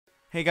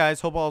Hey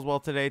guys, hope all is well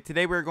today.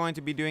 Today we're going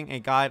to be doing a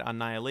guide on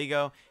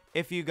Nihilego.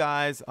 If you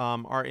guys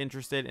are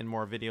interested in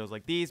more videos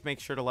like these, make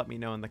sure to let me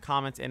know in the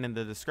comments and in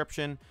the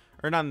description,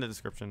 or not in the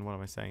description, what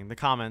am I saying? The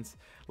comments.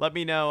 Let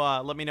me know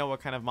what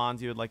kind of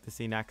mons you would like to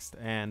see next,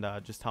 and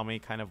just tell me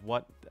kind of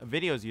what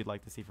videos you'd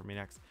like to see from me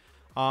next.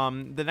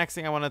 The next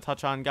thing I want to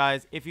touch on,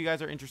 guys, if you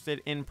guys are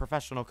interested in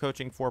professional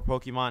coaching for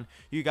Pokemon,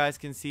 you guys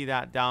can see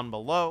that down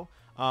below.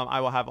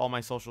 I will have all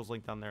my socials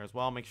linked down there as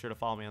well. Make sure to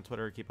follow me on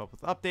Twitter to keep up with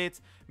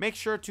updates. Make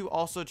sure to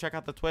also check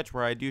out the Twitch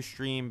where I do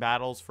stream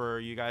battles for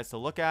you guys to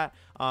look at.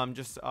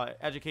 Just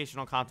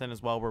educational content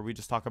as well, where we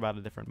just talk about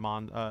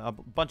a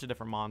bunch of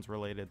different Mons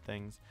related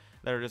things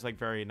that are just like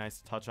very nice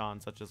to touch on,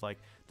 such as like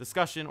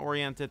discussion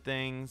oriented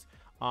things,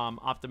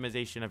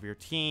 optimization of your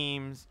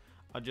teams,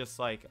 just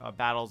like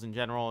battles in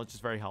general. It's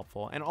just very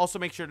helpful. And also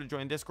make sure to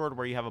join Discord,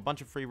 where you have a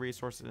bunch of free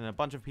resources and a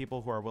bunch of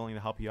people who are willing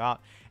to help you out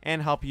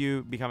and help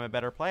you become a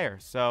better player.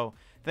 So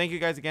thank you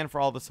guys again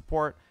for all the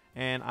support,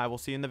 and I will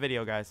see you in the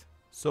video, guys.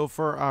 So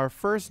for our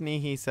first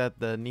Nihi set,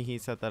 the Nihi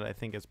set that I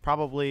think is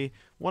probably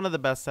one of the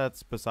best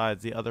sets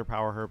besides the other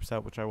Power Herb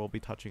set, which I will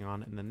be touching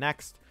on in the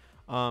next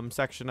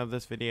section of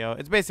this video.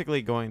 It's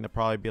basically going to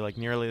probably be like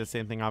nearly the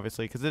same thing,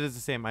 obviously, because it is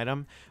the same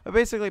item. But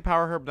basically,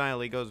 Power Herb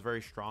Nihilego is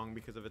very strong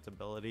because of its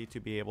ability to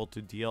be able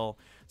to deal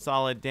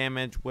solid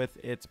damage with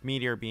its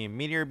Meteor Beam.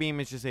 Meteor Beam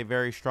is just a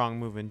very strong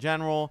move in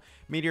general.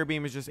 Meteor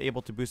Beam is just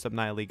able to boost up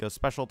Nihilego's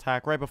special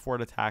attack right before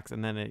it attacks,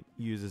 and then it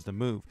uses the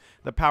move.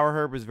 The Power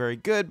Herb is very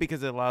good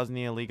because it allows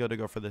Nihilego to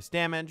go for this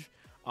damage.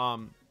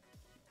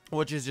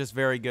 Which is just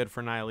very good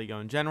for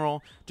Nihilego in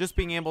general. Just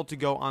being able to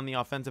go on the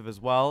offensive as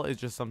well is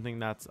just something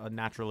that's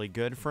naturally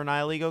good for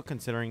Nihilego,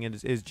 considering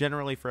it is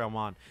generally frail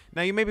mon.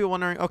 Now you may be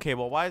wondering, okay,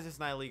 well, why is this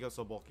Nihilego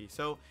so bulky?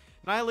 So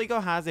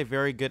Nihilego has a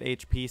very good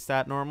HP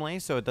stat normally,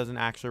 so it doesn't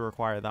actually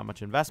require that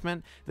much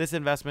investment. This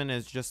investment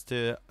is just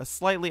to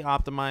slightly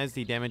optimize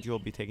the damage you will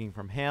be taking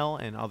from hail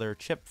and other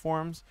chip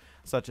forms,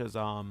 such as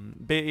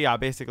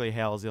basically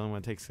hail is the only one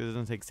it takes, because it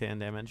doesn't take sand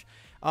damage.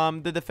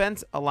 The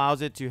defense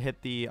allows it to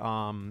hit the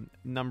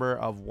number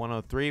of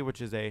 103,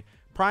 which is a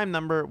prime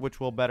number, which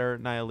will better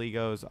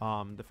Nihilego's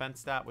defense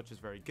stat, which is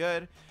very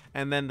good.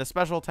 And then the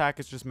special attack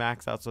is just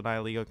maxed out, so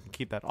Nihilego can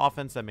keep that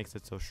offense that makes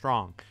it so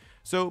strong.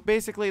 So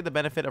basically, the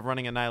benefit of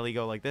running a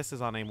Nihilego like this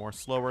is on a more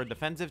slower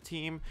defensive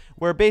team,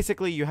 where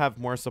basically you have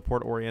more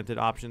support-oriented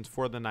options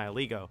for the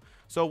Nihilego.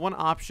 So one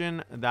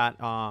option that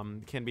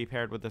can be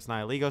paired with this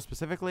Nihilego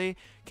specifically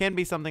can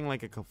be something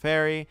like a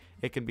Clefairy.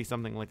 It can be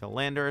something like a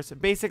Landorus.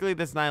 Basically,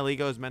 this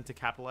Nihilego is meant to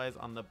capitalize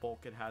on the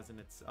bulk it has in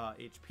its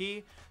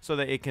HP, so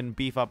that it can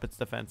beef up its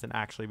defense and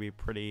actually be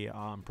pretty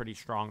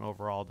strong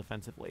overall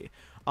defensively.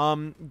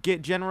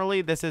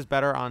 Generally, this is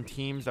better on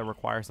teams that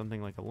require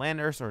something like a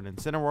Landorus or an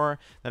Incineroar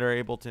that are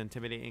able to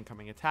intimidate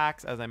incoming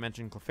attacks. As I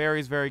mentioned, Clefairy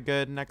is very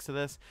good next to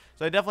this.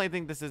 So I definitely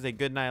think this is a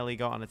good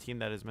Nihilego on a team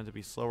that is meant to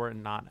be slower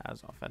and not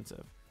as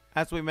offensive.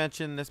 As we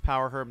mentioned, this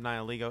Power Herb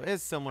Nihilego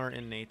is similar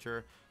in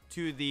nature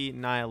to the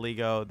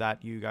Nihilego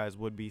that you guys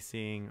would be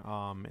seeing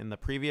in the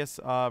previous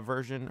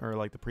version, or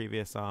like the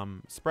previous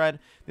spread.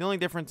 The only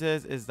difference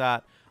is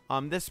that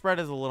this spread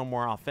is a little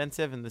more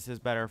offensive, and this is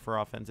better for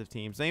offensive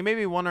teams. Now you may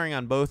be wondering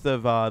on both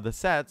of the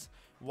sets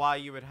why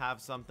you would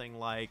have something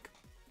like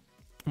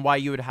the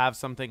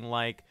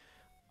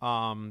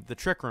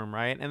Trick Room,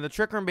 right? And the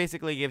Trick Room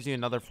basically gives you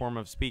another form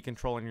of speed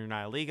control in your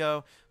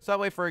Nihilego. So that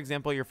way, for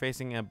example, you're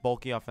facing a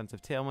bulky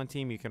offensive Tailwind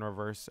team, you can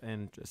reverse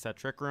and set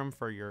Trick Room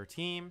for your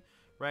team,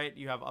 right?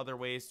 You have other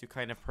ways to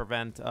kind of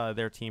prevent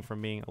their team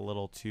from being a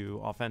little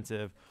too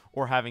offensive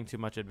or having too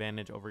much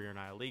advantage over your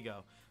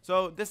Nihilego.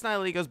 So this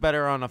Nihilego is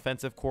better on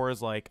offensive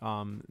cores like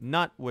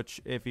Nut, which,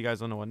 if you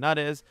guys don't know what Nut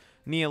is,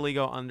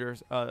 Nihilego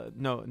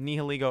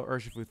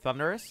Urshifu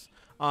Thunderous.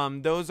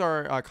 Those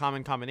are a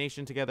common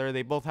combination together.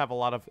 They both have a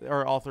lot of,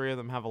 or all three of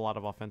them have a lot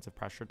of offensive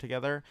pressure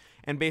together.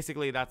 And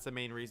basically, that's the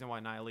main reason why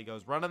Nihilego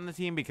is run on the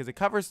team, because it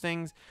covers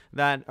things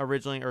that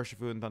originally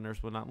Urshifu and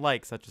Thunderous would not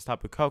like, such as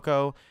Tapu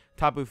Koko,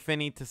 Tapu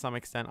Fini to some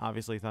extent.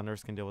 Obviously,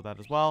 Thunderous can deal with that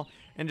as well,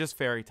 and just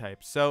fairy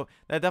types. So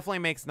that definitely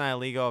makes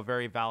Nihilego a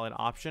very valid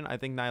option. I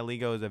think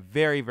Nihilego is a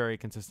very, very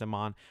consistent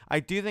mon. I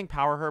do think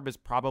Power Herb is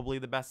probably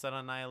the best set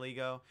on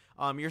Nihilego.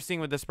 You're seeing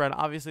with this spread,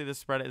 obviously this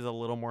spread is a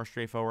little more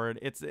straightforward.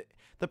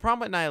 The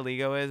problem with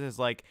Nihilego is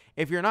like,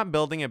 if you're not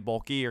building it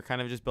bulky, you're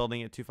kind of just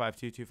building it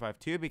 252,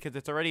 252, because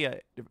it's already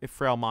a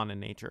frail mon in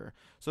nature.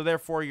 So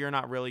therefore, you're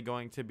not really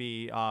going to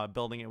be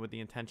building it with the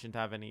intention to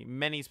have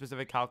many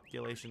specific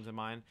calculations in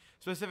mind,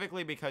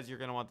 specifically because you're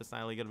going to want this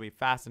Nihilego to be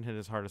fast and hit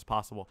as hard as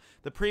possible.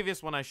 The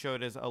previous one I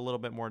showed is a little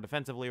bit more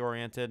defensively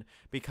oriented,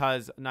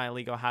 because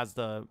Nihilego has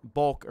the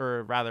bulk,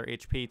 or rather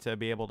HP, to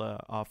be able to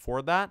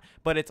afford that,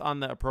 but it's on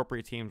the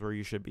appropriate teams where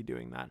you should be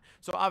doing that.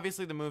 So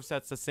obviously the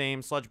moveset's the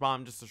same. Sludge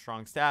Bomb, just a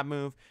strong stab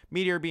move.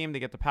 Meteor Beam to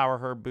get the Power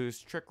Herb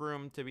boost. Trick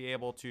Room to be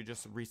able to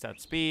just reset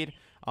speed,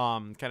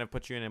 kind of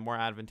put you in a more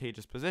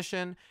advantageous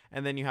position.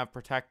 And then you have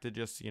Protect to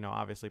just,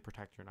 obviously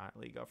protect your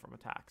Nihilego from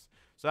attacks.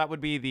 So that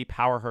would be the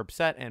Power Herb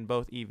set and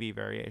both EV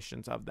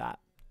variations of that.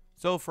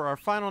 So for our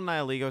final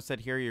Nihilego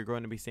set here, you're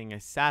going to be seeing a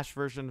Sash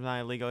version of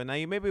Nihilego. Now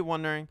you may be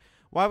wondering,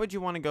 why would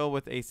you want to go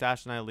with a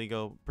Sash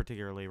Nihilego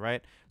particularly,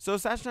 right? So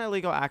Sash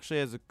Nihilego actually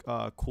has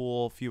a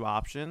cool few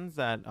options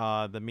that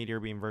the Meteor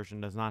Beam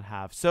version does not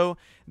have. So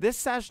this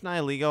Sash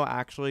Nihilego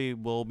actually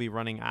will be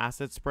running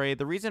Acid Spray.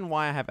 The reason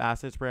why I have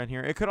Acid Spray on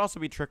here, it could also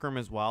be Trick Room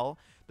as well.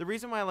 The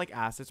reason why I like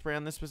Acid Spray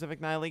on this specific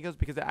Nihilego is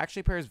because it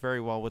actually pairs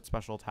very well with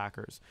special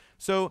attackers.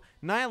 So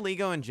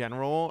Nihilego in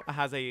general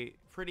has a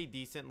pretty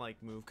decent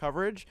like move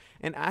coverage,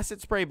 and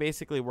Acid Spray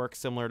basically works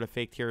similar to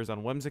Fake Tears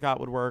on Whimsicott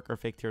would work, or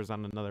Fake Tears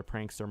on another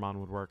Prankstermon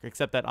would work,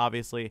 except that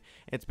obviously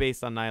it's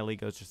based on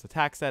Nihilego's just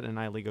attack set and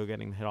Nihilego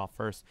getting the hit off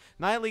first.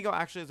 Nihilego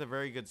actually is a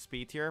very good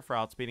speed tier for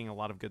outspeeding a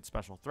lot of good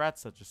special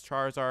threats such as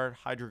Charizard,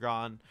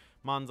 Hydreigon,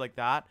 mons like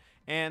that.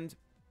 And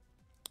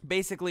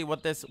basically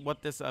what this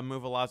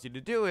move allows you to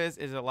do is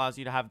it allows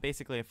you to have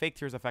basically a Fake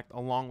Tears effect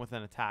along with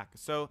an attack.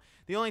 So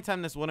the only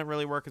time this wouldn't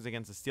really work is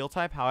against a Steel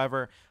type.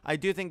 However, I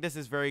do think this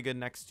is very good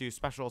next to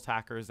special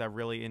attackers that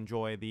really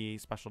enjoy the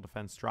special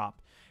defense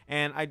drop.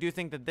 And I do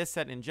think that this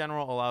set in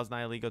general allows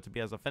Nihilego to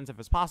be as offensive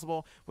as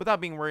possible without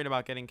being worried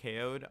about getting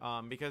KO'd,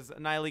 because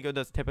Nihilego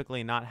does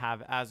typically not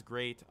have as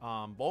great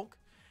bulk.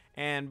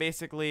 And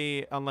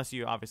basically, unless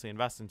you obviously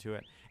invest into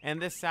it.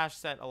 And this Sash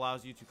set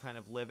allows you to kind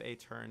of live a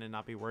turn and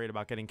not be worried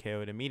about getting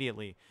KO'd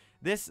immediately.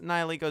 This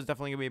Nihilego is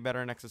definitely going to be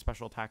better next to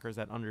special attackers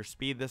that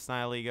underspeed this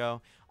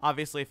Nihilego.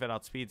 Obviously, if it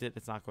outspeeds it,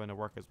 it's not going to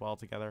work as well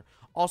together.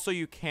 Also,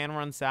 you can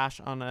run Sash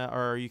on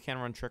or you can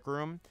run Trick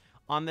Room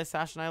on this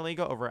Sash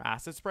Nihilego over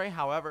Acid Spray.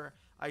 However,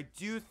 I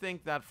do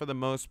think that for the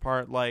most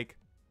part, like,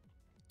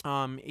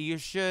 you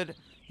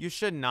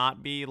should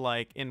not be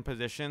like in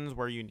positions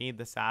where you need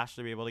the Sash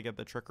to be able to get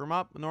the Trick Room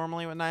up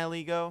normally with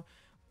Nihilego.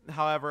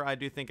 However, I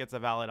do think it's a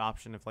valid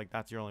option if like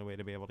that's your only way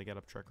to be able to get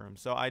up Trick Room.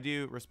 So I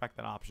do respect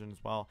that option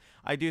as well.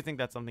 I do think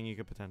that's something you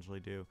could potentially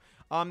do.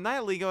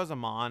 Nihilego is a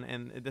mon,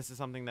 and this is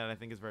something that I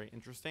think is very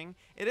interesting.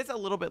 It is a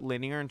little bit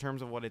linear in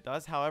terms of what it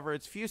does. However,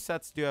 its few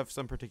sets do have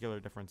some particular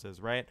differences,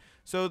 right?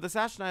 So the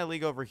Sash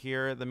Nihilego over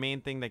here, the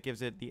main thing that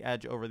gives it the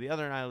edge over the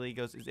other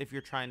Nihilegos is if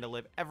you're trying to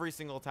live every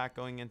single attack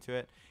going into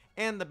it.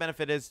 And the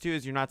benefit is, too,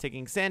 is you're not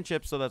taking sand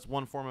chips, so that's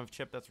one form of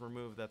chip that's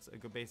removed that's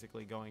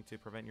basically going to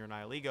prevent your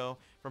Nihilego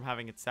from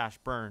having its Sash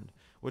burned,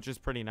 which is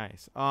pretty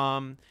nice.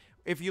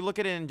 If you look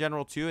at it in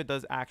general, too, it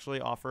does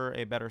actually offer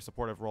a better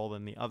supportive role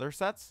than the other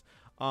sets,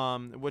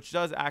 which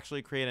does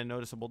actually create a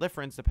noticeable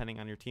difference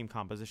depending on your team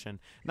composition.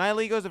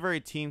 Nihilego is a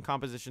very team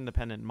composition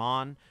dependent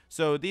mon,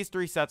 so these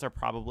three sets are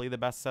probably the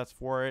best sets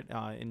for it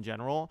in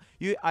general.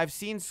 I've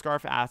seen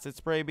Scarf Acid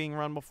Spray being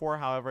run before,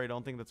 however, I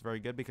don't think that's very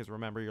good because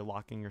remember, you're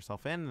locking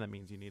yourself in, and that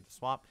means you need to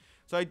swap.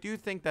 So I do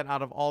think that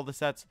out of all the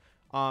sets,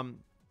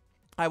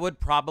 I would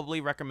probably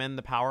recommend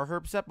the Power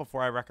Herb set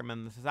before I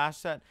recommend the Sash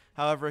set.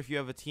 However, if you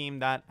have a team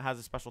that has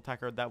a special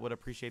attacker that would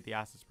appreciate the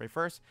Acid Spray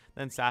first,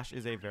 then Sash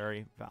is a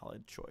very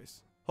valid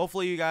choice.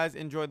 Hopefully you guys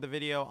enjoyed the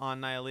video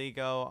on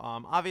Nihilego.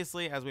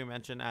 Obviously, as we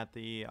mentioned at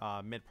the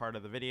mid part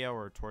of the video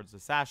or towards the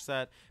Sash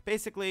set,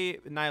 basically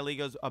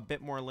Nihilego is a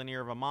bit more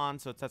linear of a mon,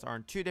 so its sets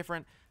aren't too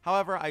different.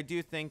 However, I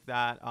do think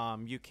that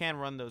you can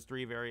run those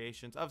three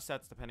variations of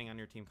sets depending on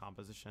your team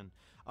composition.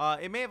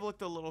 It may have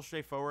looked a little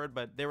straightforward,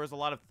 but there was a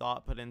lot of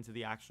thought put into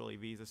the actual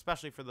EVs,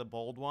 especially for the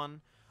bold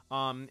one.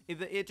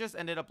 It just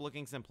ended up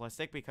looking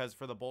simplistic because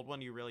for the bold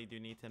one, you really do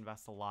need to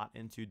invest a lot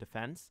into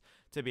defense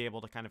to be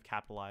able to kind of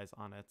capitalize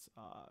on its,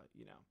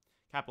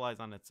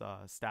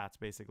 stats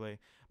basically.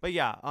 But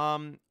yeah,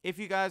 if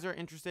you guys are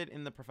interested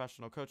in the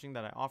professional coaching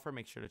that I offer,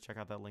 make sure to check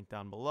out that link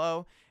down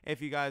below.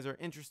 If you guys are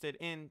interested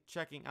in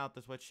checking out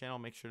the Twitch channel,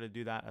 make sure to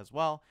do that as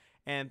well.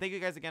 And thank you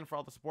guys again for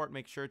all the support.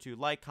 Make sure to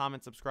like,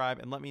 comment, subscribe,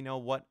 and let me know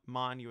what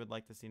mon you would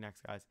like to see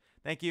next, guys.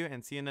 Thank you,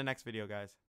 and see you in the next video, guys.